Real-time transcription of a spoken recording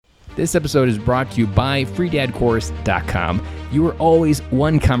This episode is brought to you by freedadcourse.com. You are always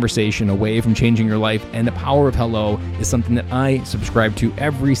one conversation away from changing your life, and the power of hello is something that I subscribe to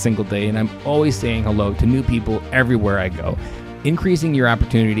every single day, and I'm always saying hello to new people everywhere I go. Increasing your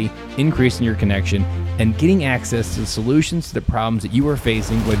opportunity, increasing your connection, and getting access to the solutions to the problems that you are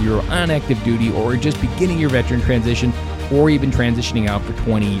facing, whether you're on active duty or just beginning your veteran transition or even transitioning out for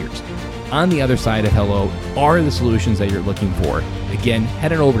 20 years. On the other side of hello are the solutions that you're looking for. Again,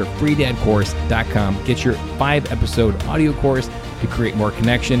 head on over to freedadcourse.com. Get your 5-episode audio course to create more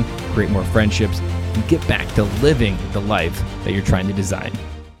connection, create more friendships, and get back to living the life that you're trying to design.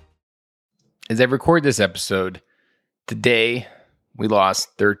 As I record this episode, today we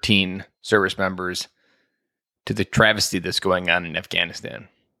lost 13 service members to the travesty that's going on in Afghanistan.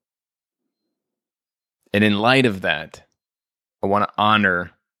 And in light of that, I want to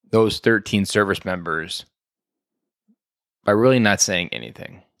honor those 13 service members by really not saying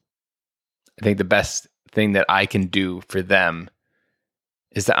anything. I think the best thing that I can do for them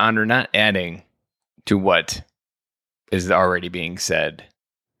is to honor, not adding to what is already being said,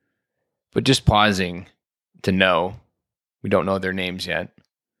 but just pausing to know, we don't know their names yet,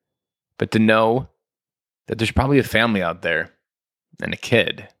 but to know that there's probably a family out there and a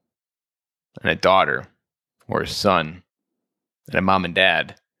kid and a daughter or a son and a mom and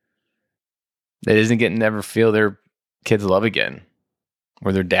dad that isn't getting to ever feel their kids' love again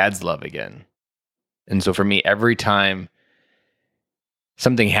or their dad's love again. And so for me, every time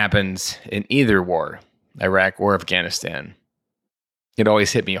something happens in either war, Iraq or Afghanistan, it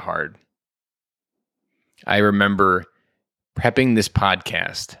always hit me hard. I remember prepping this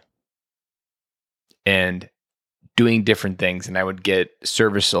podcast and doing different things, and I would get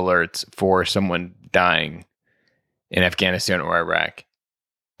service alerts for someone dying in Afghanistan or Iraq.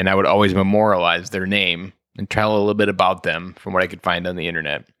 And I would always memorialize their name and tell a little bit about them from what I could find on the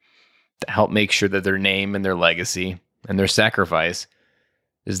internet to help make sure that their name and their legacy and their sacrifice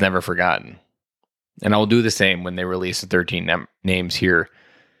is never forgotten. And I'll do the same when they release the 13 names here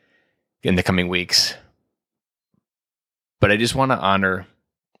in the coming weeks. But I just want to honor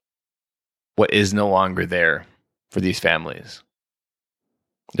what is no longer there for these families.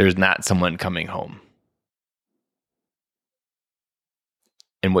 There's not someone coming home.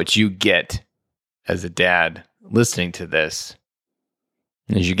 And what you get as a dad listening to this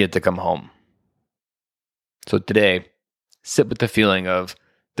is you get to come home. So today, sit with the feeling of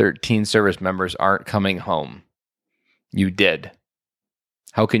 13 service members aren't coming home. You did.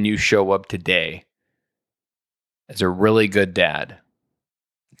 How can you show up today as a really good dad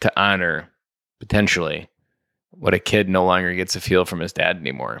to honor, potentially, what a kid no longer gets to feel from his dad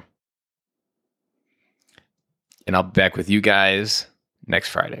anymore? And I'll be back with you guys next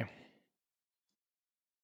Friday.